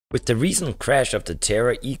With the recent crash of the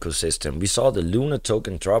Terra ecosystem, we saw the Luna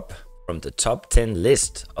token drop from the top 10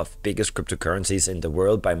 list of biggest cryptocurrencies in the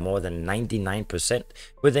world by more than 99%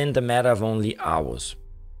 within the matter of only hours.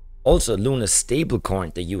 Also, Luna's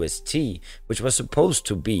stablecoin, the UST, which was supposed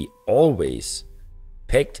to be always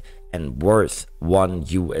pegged and worth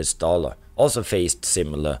 $1, also faced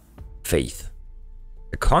similar fate.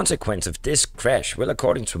 The consequence of this crash will,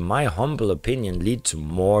 according to my humble opinion, lead to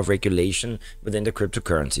more regulation within the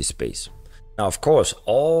cryptocurrency space. Now, of course,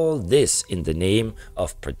 all this in the name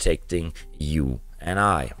of protecting you and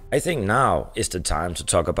I. I think now is the time to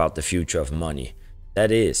talk about the future of money.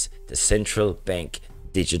 That is, the central bank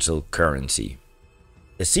digital currency.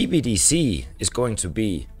 The CBDC is going to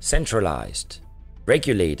be centralized,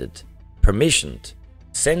 regulated, permissioned,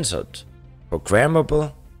 censored,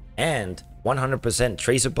 programmable, and 100%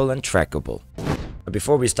 traceable and trackable. But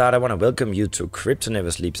before we start, I want to welcome you to Crypto Never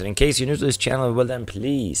Sleeps. And in case you're new to this channel, well then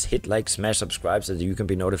please hit like, smash subscribe so that you can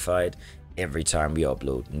be notified every time we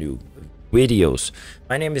upload new videos.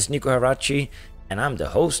 My name is Nico Harachi and I'm the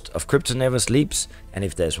host of Crypto Never Sleeps. And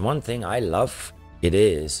if there's one thing I love, it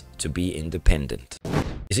is to be independent.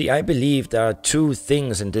 You see, I believe there are two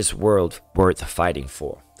things in this world worth fighting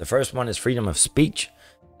for. The first one is freedom of speech.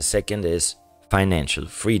 The second is financial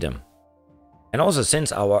freedom. And also,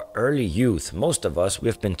 since our early youth, most of us, we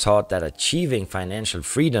have been taught that achieving financial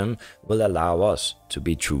freedom will allow us to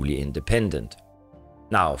be truly independent.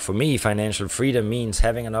 Now, for me, financial freedom means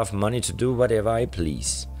having enough money to do whatever I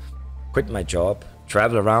please. Quit my job,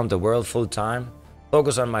 travel around the world full time,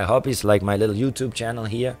 focus on my hobbies like my little YouTube channel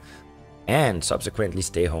here, and subsequently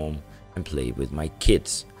stay home and play with my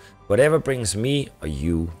kids. Whatever brings me or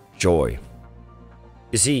you joy.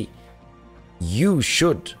 You see, you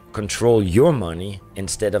should control your money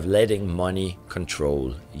instead of letting money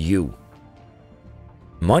control you.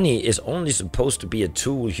 Money is only supposed to be a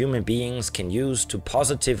tool human beings can use to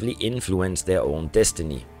positively influence their own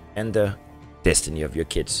destiny and the destiny of your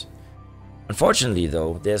kids. Unfortunately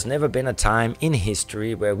though, there's never been a time in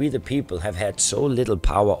history where we the people have had so little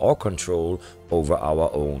power or control over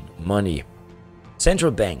our own money.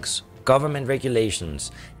 Central banks, government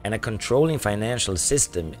regulations, and a controlling financial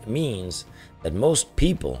system means that most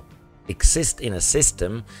people exist in a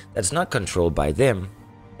system that's not controlled by them,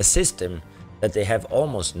 a system that they have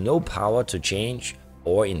almost no power to change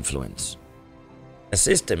or influence. A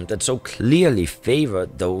system that so clearly favors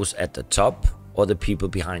those at the top or the people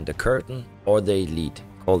behind the curtain or the elite,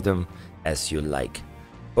 call them as you like.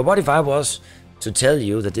 But what if I was to tell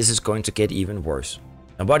you that this is going to get even worse?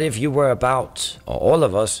 And what if you were about, or all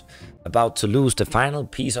of us, about to lose the final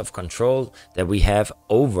piece of control that we have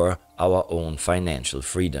over our own financial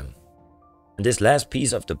freedom? And this last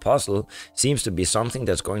piece of the puzzle seems to be something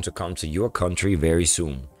that's going to come to your country very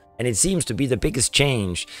soon. And it seems to be the biggest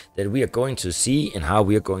change that we are going to see in how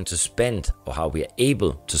we are going to spend, or how we are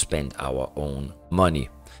able to spend our own money.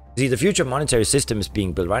 See, the future monetary system is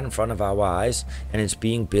being built right in front of our eyes, and it's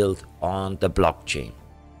being built on the blockchain.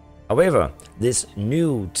 However, this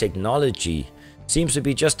new technology seems to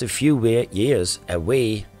be just a few years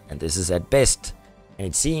away, and this is at best. And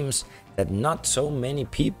it seems that not so many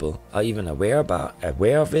people are even aware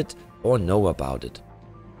of it or know about it.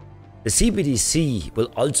 The CBDC will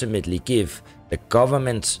ultimately give the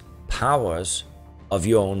government powers of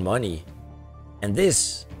your own money, and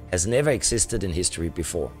this has never existed in history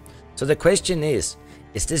before. So the question is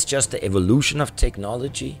this just the evolution of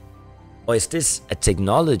technology? Or is this a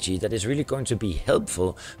technology that is really going to be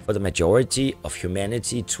helpful for the majority of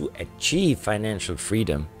humanity to achieve financial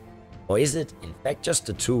freedom? Or is it in fact just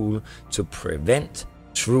a tool to prevent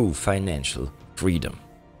true financial freedom?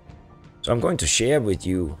 So I'm going to share with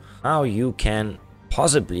you how you can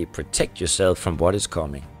possibly protect yourself from what is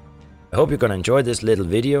coming. I hope you're going to enjoy this little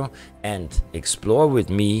video and explore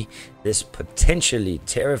with me this potentially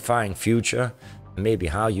terrifying future, and maybe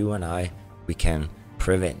how you and we can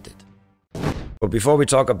prevent it. But before we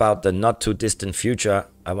talk about the not too distant future,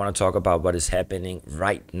 I want to talk about what is happening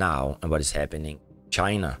right now and what is happening in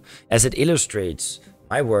China, as it illustrates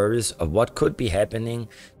my worries of what could be happening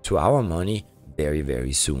to our money very,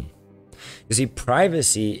 very soon. You see,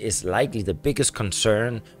 privacy is likely the biggest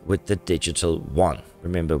concern with the digital yuan.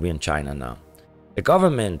 Remember, we're in China now. The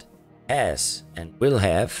government has and will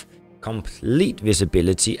have complete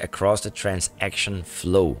visibility across the transaction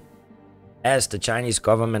flow. As the Chinese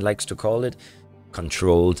government likes to call it,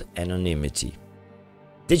 controlled anonymity.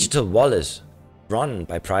 Digital wallets run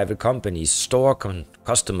by private companies store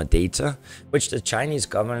customer data, which the Chinese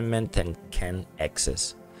government then can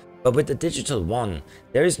access. But with the digital yuan,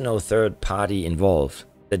 there is no third party involved.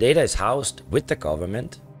 The data is housed with the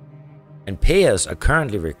government, And payers are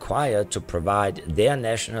currently required to provide their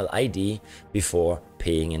national ID before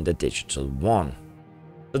paying in the digital yuan.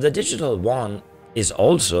 So the digital yuan is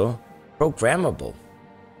also programmable,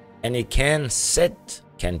 and it can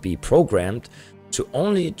be programmed to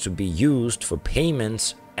only to be used for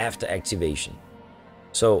payments after activation.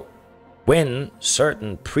 So when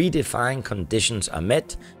certain predefined conditions are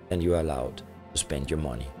met, then you are allowed to spend your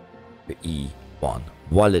money, your E1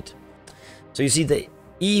 wallet. So you see, the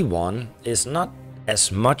E1 is not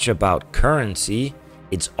as much about currency,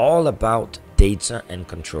 it's all about data and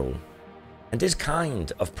control. And this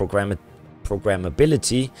kind of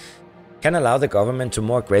programmability can allow the government to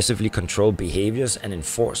more aggressively control behaviors and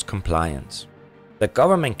enforce compliance. The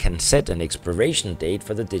government can set an expiration date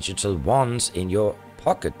for the digital yuans in your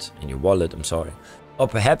pocket, in your wallet, or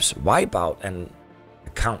perhaps wipe out an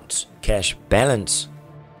account's cash balance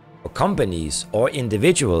for companies or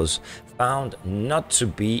individuals found not to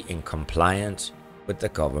be in compliance with the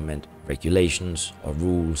government regulations or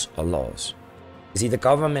rules or laws. You see, the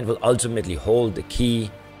government will ultimately hold the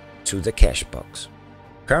key to the cash box.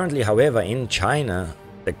 Currently, however, in China,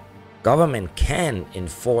 the government can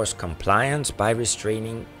enforce compliance by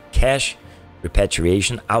restraining cash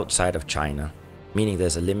repatriation outside of China, meaning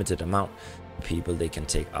there's a limited amount of people they can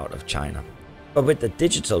take out of China. But with the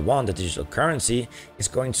digital yuan, the digital currency, is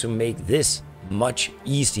going to make this much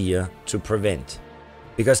easier to prevent,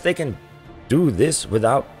 because they can do this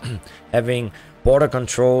without having border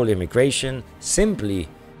control, immigration, simply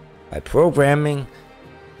by programming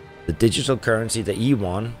the digital currency, the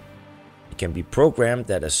E1. It can be programmed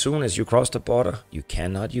that as soon as you cross the border, you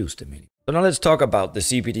cannot use them anymore. So now let's talk about the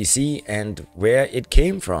CBDC and where it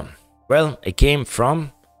came from. Well, it came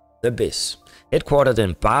from the BIS. Headquartered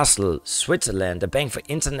in Basel, Switzerland, the Bank for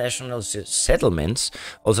International Settlements,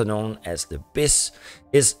 also known as the BIS,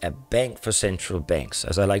 is a bank for central banks,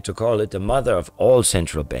 as I like to call it, the mother of all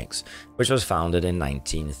central banks, which was founded in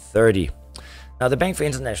 1930. Now, the Bank for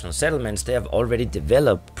International Settlements, they have already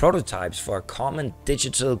developed prototypes for a common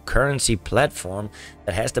digital currency platform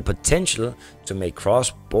that has the potential to make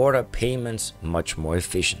cross-border payments much more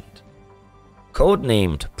efficient.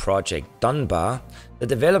 Codenamed Project Dunbar, the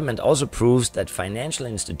development also proves that financial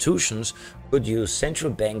institutions could use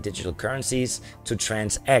central bank digital currencies to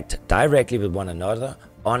transact directly with one another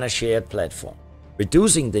on a shared platform,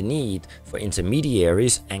 reducing the need for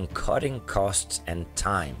intermediaries and cutting costs and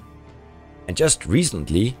time. And just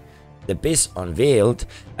recently, the BIS unveiled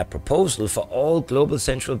a proposal for all global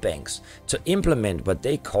central banks to implement what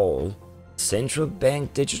they call central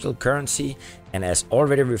bank digital currency, and as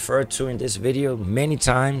already referred to in this video many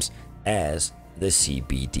times, as the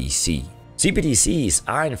CBDC. CBDCs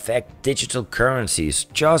are in fact digital currencies,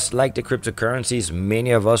 just like the cryptocurrencies many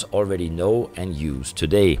of us already know and use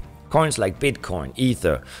today. Coins like Bitcoin,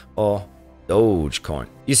 Ether, or Dogecoin.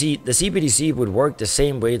 You see, the CBDC would work the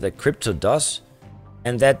same way that crypto does,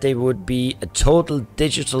 and that they would be a total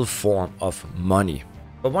digital form of money.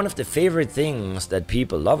 But one of the favorite things that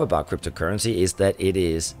people love about cryptocurrency is that it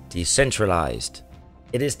is decentralized.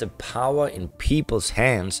 It is the power in people's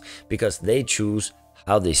hands because they choose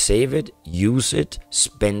how they save it, use it,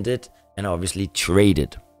 spend it, and obviously trade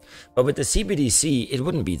it. But with the CBDC, it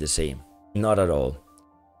wouldn't be the same. Not at all.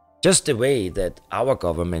 Just the way that our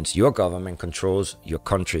governments, your government, controls your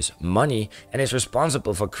country's money and is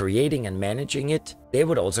responsible for creating and managing it, they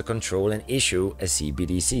would also control and issue a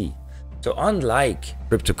CBDC. So unlike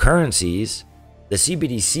cryptocurrencies, the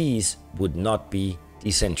CBDCs would not be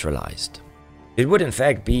decentralized. It would in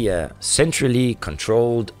fact be a centrally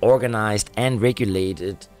controlled, organized and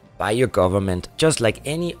regulated by your government, just like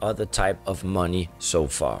any other type of money so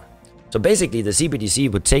far. So basically the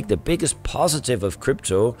CBDC would take the biggest positive of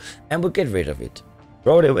crypto and would get rid of it.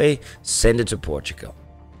 Throw it away, send it to Portugal.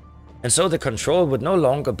 And so the control would no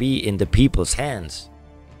longer be in the people's hands.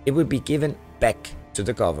 It would be given back to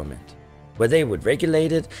the government, where they would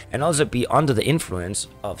regulate it and also be under the influence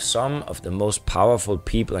of some of the most powerful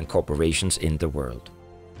people and corporations in the world.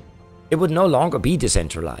 It would no longer be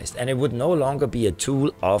decentralized, and it would no longer be a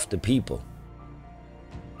tool of the people.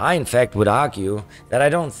 I in fact would argue that I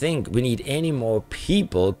don't think we need any more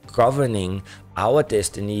people governing our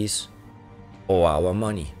destinies or our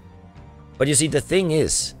money. But you see, the thing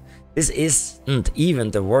is, this isn't even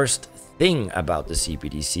the worst thing about the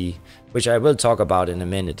CBDC, which I will talk about in a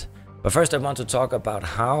minute. But first I want to talk about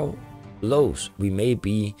how close we may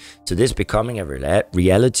be to this becoming a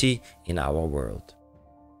reality in our world.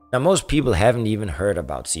 Now, most people haven't even heard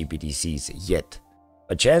about CBDCs yet,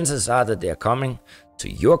 but chances are that they are coming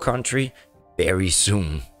to your country very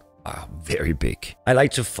soon. are very big. I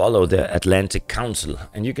like to follow the Atlantic Council,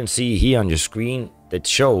 and you can see here on your screen that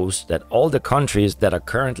shows that all the countries that are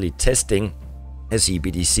currently testing a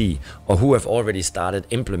CBDC or who have already started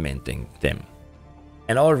implementing them.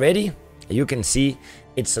 And already you can see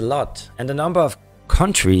it's a lot, and the number of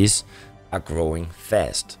countries are growing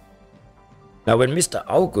fast. Now, when Mr.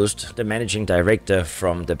 August, the managing director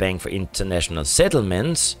from the Bank for International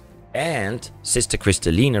Settlements, and Sister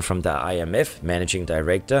Kristalina from the IMF managing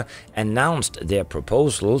director announced their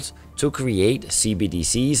proposals to create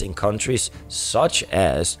CBDCs in countries such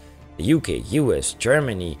as the UK, US,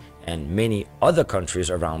 Germany, and many other countries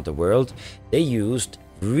around the world, they used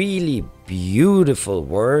really beautiful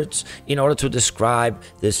words in order to describe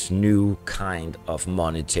this new kind of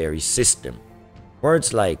monetary system.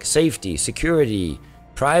 Words like safety, security,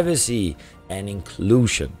 privacy, and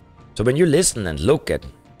inclusion. So when you listen and look at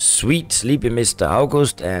sweet sleepy Mr.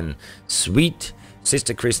 August and sweet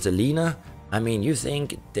Sister Kristalina, I mean, you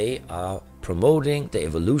think they are promoting the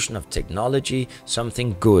evolution of technology,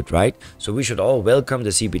 something good, right? So we should all welcome the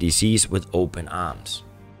CBDCs with open arms.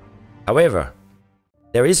 However,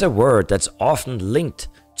 there is a word that's often linked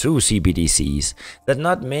to CBDCs that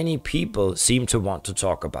not many people seem to want to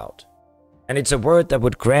talk about. And it's a word that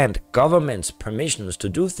would grant governments permissions to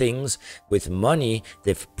do things with money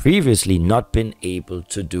they've previously not been able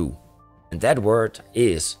to do. And that word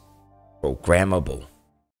is programmable.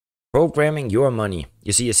 Programming your money.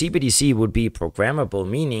 You see, a CBDC would be programmable,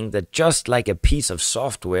 meaning that just like a piece of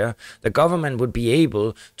software, the government would be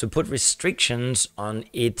able to put restrictions on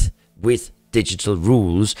it with digital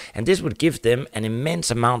rules, and this would give them an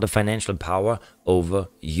immense amount of financial power over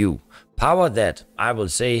you. Power that, I will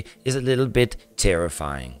say, is a little bit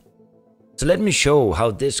terrifying. So let me show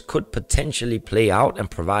how this could potentially play out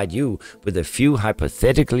and provide you with a few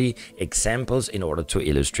hypothetically examples in order to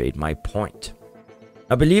illustrate my point.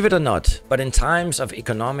 Now, believe it or not, but in times of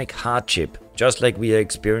economic hardship, just like we are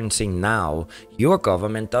experiencing now, your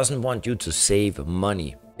government doesn't want you to save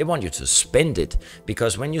money. They want you to spend it,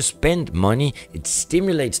 because when you spend money, it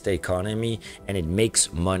stimulates the economy and it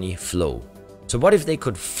makes money flow. So what if they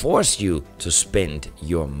could force you to spend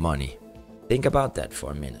your money? Think about that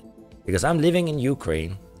for a minute, because I'm living in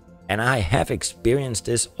Ukraine and I have experienced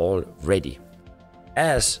this already.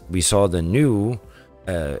 As we saw the new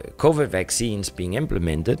COVID vaccines being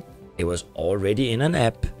implemented, it was already in an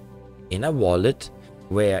app, in a wallet,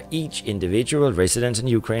 where each individual resident in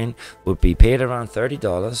Ukraine would be paid around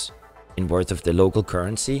 $30 in worth of the local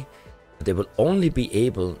currency. But they will only be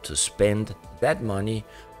able to spend that money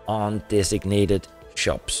on designated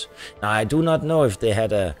shops. Now, I do not know if they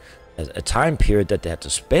had a time period that they had to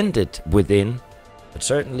spend it within, but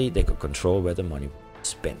certainly they could control where the money was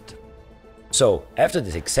spent. So after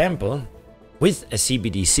this example, with a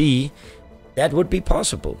CBDC, that would be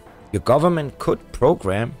possible. Your government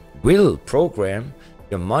will program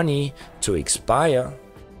your money to expire,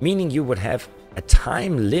 meaning you would have a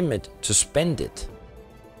time limit to spend it.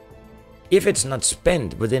 If it's not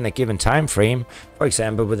spent within a given time frame, for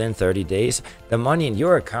example within 30 days, the money in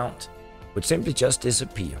your account would simply just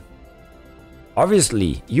disappear.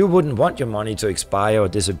 Obviously, you wouldn't want your money to expire or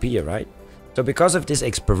disappear, right? So because of this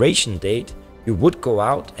expiration date, you would go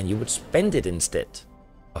out and you would spend it instead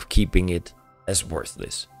of keeping it as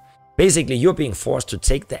worthless. Basically, you're being forced to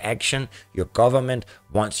take the action your government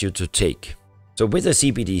wants you to take. So with a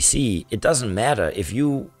CBDC, it doesn't matter if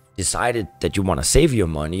you decided that you want to save your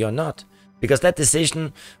money or not, because that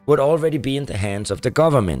decision would already be in the hands of the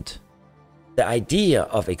government. The idea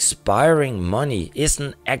of expiring money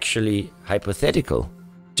isn't actually hypothetical.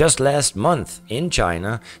 Just last month in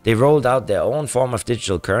China, they rolled out their own form of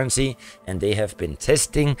digital currency, and they have been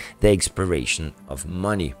testing the expiration of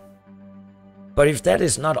money. But if that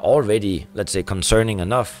is not already, let's say, concerning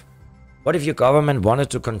enough, what if your government wanted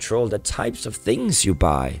to control the types of things you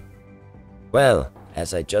buy? Well,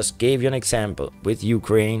 as I just gave you an example with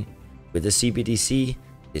Ukraine, with the CBDC,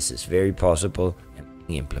 this is very possible and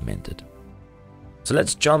being implemented. So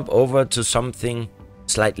let's jump over to something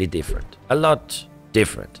slightly different, a lot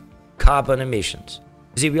different. Carbon emissions.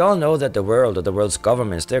 You see, we all know that the world, or the world's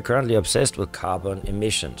governments, they're currently obsessed with carbon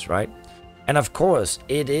emissions, right? And of course,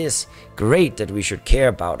 it is great that we should care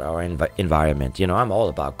about our environment. You know, I'm all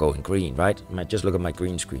about going green, right? Just look at my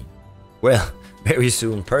green screen. Well, very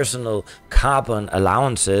soon, personal carbon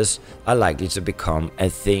allowances are likely to become a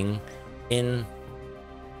thing in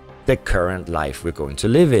the current life we're going to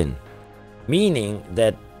live in. Meaning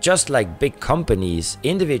that just like big companies,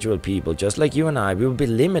 individual people, just like you and I, we will be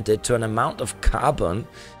limited to an amount of carbon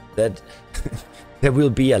that, that will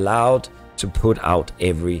be allowed to put out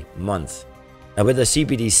every month. Now with a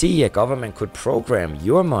CBDC, a government could program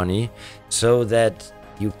your money so that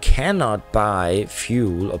you cannot buy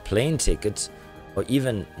fuel or plane tickets or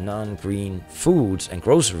even non-green foods and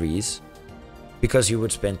groceries because you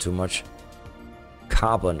would spend too much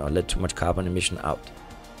carbon or let too much carbon emission out.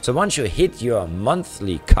 So once you hit your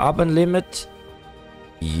monthly carbon limit,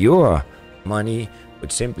 your money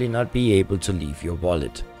would simply not be able to leave your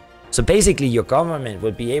wallet. So basically your government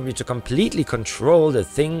will be able to completely control the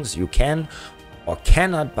things you can or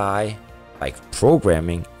cannot buy by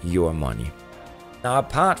programming your money. Now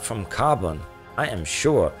apart from carbon, I am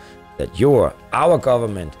sure that our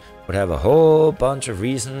government would have a whole bunch of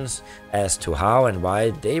reasons as to how and why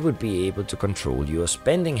they would be able to control your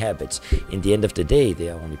spending habits. In the end of the day, they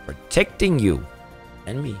are only protecting you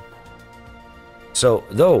and me. So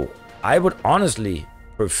though I would honestly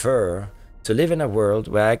prefer to live in a world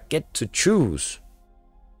where I get to choose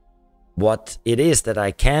what it is that I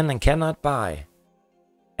can and cannot buy.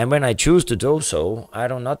 And when I choose to do so, I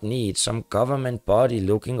do not need some government body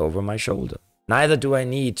looking over my shoulder. Neither do I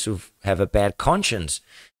need to have a bad conscience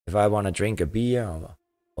if I want to drink a beer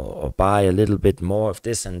or buy a little bit more of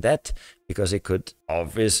this and that, because it could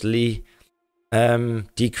obviously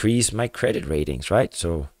decrease my credit ratings, right?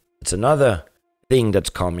 So it's another thing that's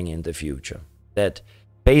coming in the future, that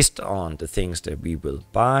based on the things that we will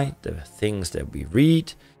buy, the things that we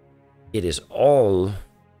read, it is all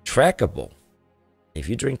trackable. If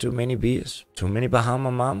you drink too many beers, too many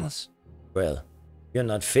Bahama Mamas, well, you're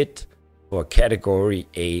not fit for category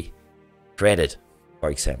A credit, for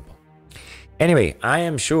example. Anyway, I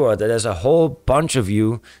am sure that there's a whole bunch of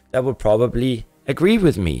you that will probably agree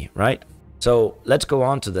with me, right? So let's go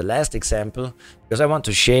on to the last example, because I want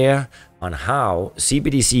to share on how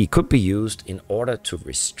CBDC could be used in order to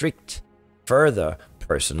restrict further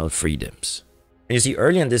personal freedoms. You see,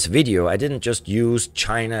 earlier in this video, I didn't just use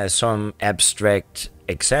China as some abstract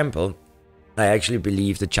example. I actually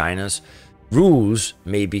believe that China's rules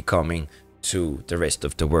may be coming to the rest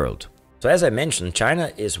of the world. So as I mentioned,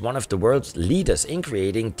 China is one of the world's leaders in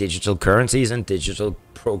creating digital currencies and digital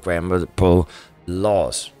programmable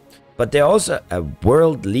laws. But they're also a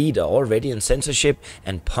world leader already in censorship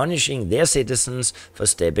and punishing their citizens for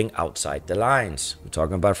stepping outside the lines. We're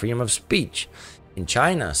talking about freedom of speech. In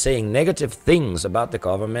China, saying negative things about the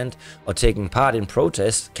government or taking part in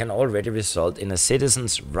protests can already result in a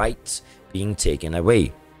citizen's rights being taken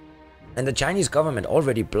away. And the Chinese government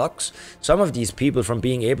already blocks some of these people from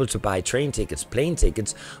being able to buy train tickets, plane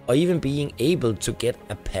tickets, or even being able to get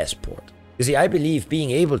a passport. You see, I believe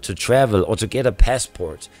being able to travel or to get a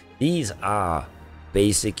passport, these are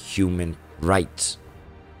basic human rights.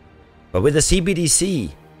 But with the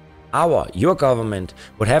CBDC, your government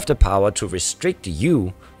would have the power to restrict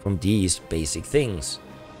you from these basic things.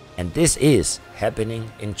 And this is happening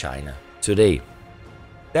in China today.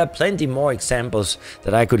 There are plenty more examples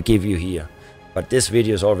that I could give you here, but this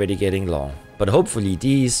video is already getting long. But hopefully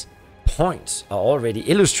these points are already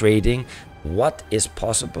illustrating what is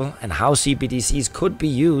possible and how CBDCs could be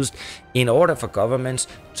used in order for governments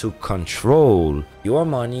to control your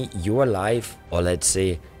money, your life, or let's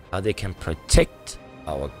say how they can protect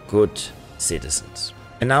our good citizens.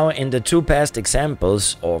 And now in the two past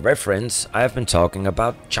examples or reference, I have been talking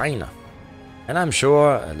about China. And I'm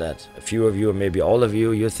sure that a few of you, or maybe all of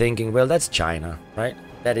you, you're thinking, well, that's China, right?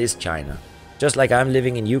 That is China. Just like I'm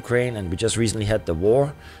living in Ukraine and we just recently had the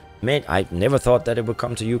war. Mate, I never thought that it would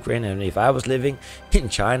come to Ukraine. And if I was living in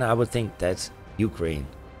China, I would think that's Ukraine.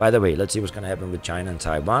 By the way, let's see what's going to happen with China and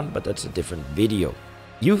Taiwan, but that's a different video.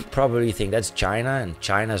 You probably think that's China, and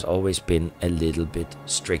China's always been a little bit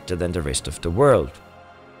stricter than the rest of the world.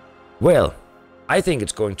 Well, I think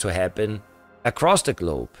it's going to happen across the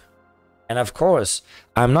globe. And of course,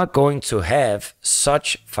 I'm not going to have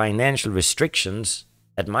such financial restrictions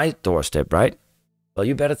at my doorstep, right? Well,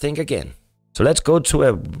 you better think again. So let's go to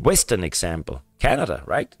a Western example. Canada,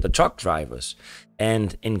 right? The truck drivers.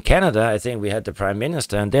 And in Canada, I think we had the Prime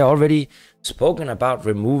Minister, and they're already spoken about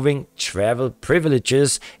removing travel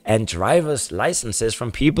privileges and driver's licenses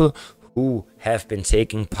from people who have been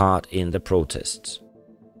taking part in the protests.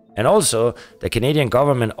 And also, the Canadian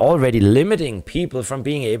government already limiting people from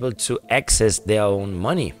being able to access their own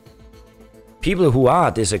money. People who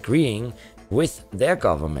are disagreeing with their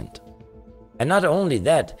government. And not only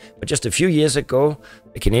that, but just a few years ago,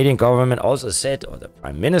 the Canadian government also said, or the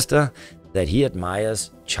Prime Minister, that he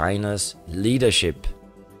admires China's leadership.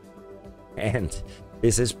 And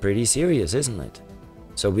this is pretty serious, isn't it?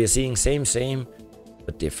 So we're seeing same,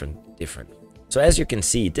 but different. So as you can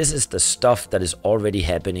see, this is the stuff that is already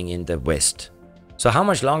happening in the West. So how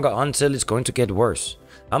much longer until it's going to get worse?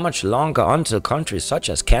 How much longer until countries such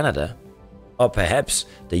as Canada Or perhaps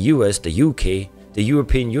the US, the UK, the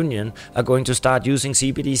European Union are going to start using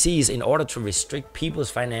CBDCs in order to restrict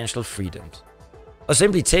people's financial freedoms. Or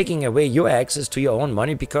simply taking away your access to your own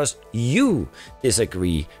money because you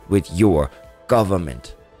disagree with your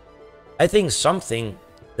government. I think something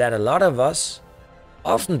that a lot of us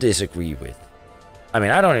often disagree with. I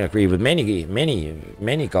mean, I don't agree with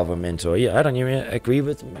many governments, or I don't even agree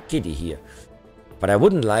with Kitty here. But I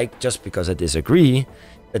wouldn't like, just because I disagree,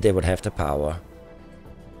 that they would have the power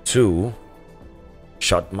to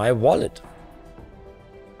shut my wallet.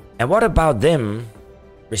 And what about them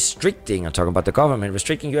restricting, I'm talking about the government,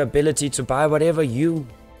 restricting your ability to buy whatever you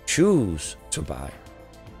choose to buy?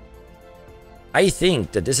 I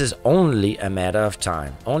think that this is only a matter of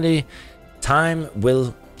time. Only time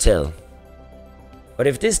will tell. But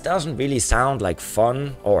if this doesn't really sound like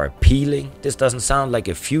fun or appealing, this doesn't sound like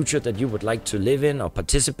a future that you would like to live in or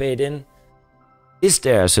participate in, is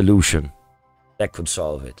there a solution that could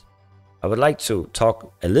solve it? I would like to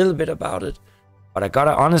talk a little bit about it, but I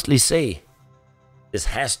gotta honestly say, this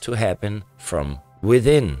has to happen from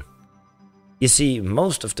within. You see,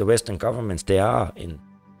 most of the Western governments, they are in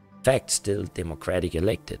fact still democratic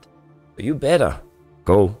elected. So you better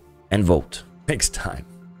go and vote next time.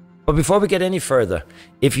 But before we get any further,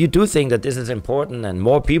 if you do think that this is important and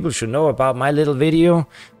more people should know about my little video,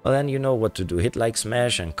 well then you know what to do. Hit like,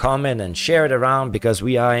 smash and comment and share it around, because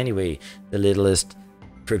we are anyway the littlest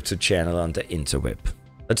crypto channel on the interweb.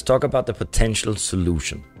 Let's talk about the potential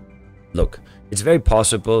solution. Look, it's very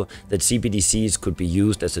possible that CBDCs could be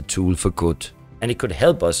used as a tool for good, and it could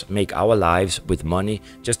help us make our lives with money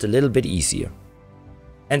just a little bit easier.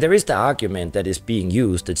 And there is the argument that is being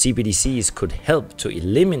used that CBDCs could help to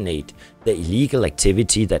eliminate the illegal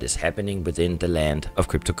activity that is happening within the land of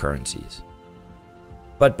cryptocurrencies.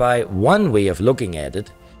 But by one way of looking at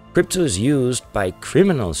it, crypto is used by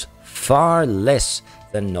criminals far less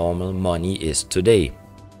than normal money is today.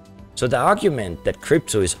 So the argument that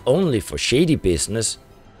crypto is only for shady business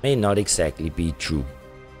may not exactly be true.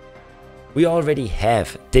 We already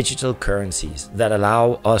have digital currencies that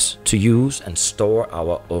allow us to use and store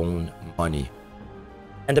our own money.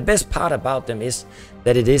 And the best part about them is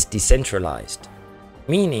that it is decentralized,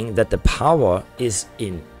 meaning that the power is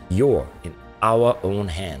in our own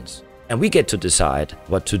hands. And we get to decide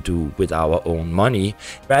what to do with our own money,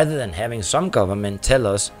 rather than having some government tell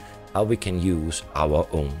us how we can use our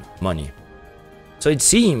own money. So it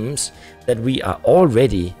seems that we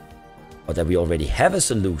already have a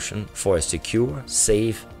solution for a secure,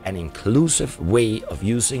 safe and inclusive way of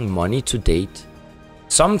using money to date.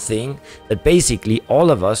 Something that basically all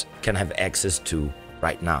of us can have access to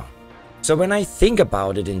right now. So when I think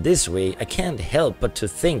about it in this way, I can't help but to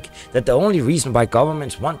think that the only reason why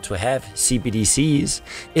governments want to have CBDCs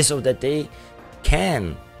is so that they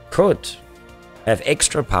could have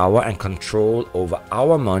extra power and control over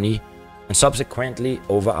our money and subsequently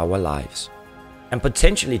over our lives. And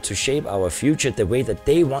potentially to shape our future the way that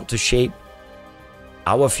they want to shape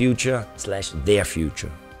our future / their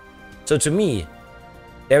future. So to me,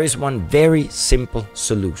 there is one very simple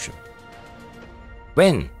solution.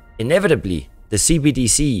 When inevitably the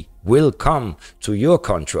CBDC will come to your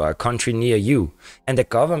country or a country near you, and the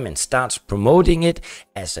government starts promoting it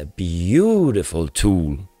as a beautiful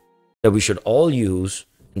tool that we should all use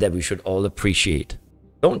and that we should all appreciate,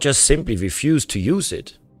 don't just simply refuse to use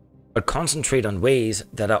it, but concentrate on ways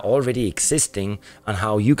that are already existing on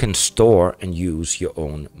how you can store and use your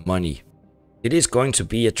own money. It is going to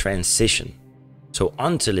be a transition, so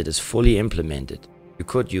until it is fully implemented, you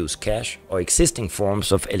could use cash or existing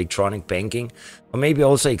forms of electronic banking, or maybe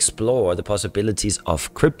also explore the possibilities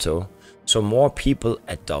of crypto so more people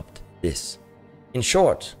adopt this. In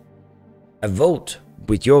short, a vote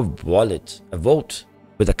with your wallet, a vote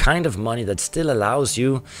with a kind of money that still allows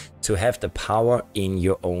you to have the power in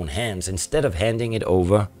your own hands, instead of handing it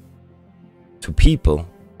over to people,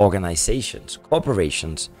 organizations,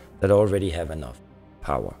 corporations that already have enough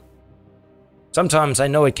power. Sometimes I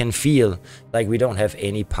know it can feel like we don't have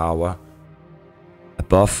any power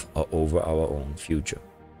above or over our own future.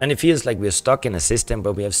 And it feels like we're stuck in a system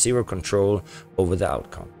where we have zero control over the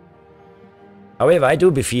outcome. However, I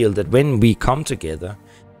do feel that when we come together,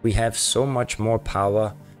 we have so much more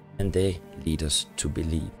power than they lead us to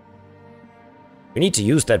believe. We need to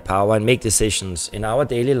use that power and make decisions in our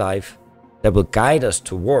daily life that will guide us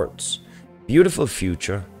towards a beautiful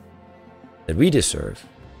future that we deserve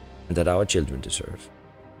and that our children deserve.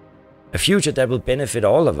 A future that will benefit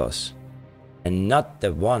all of us and not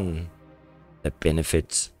the one that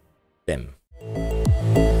benefits them.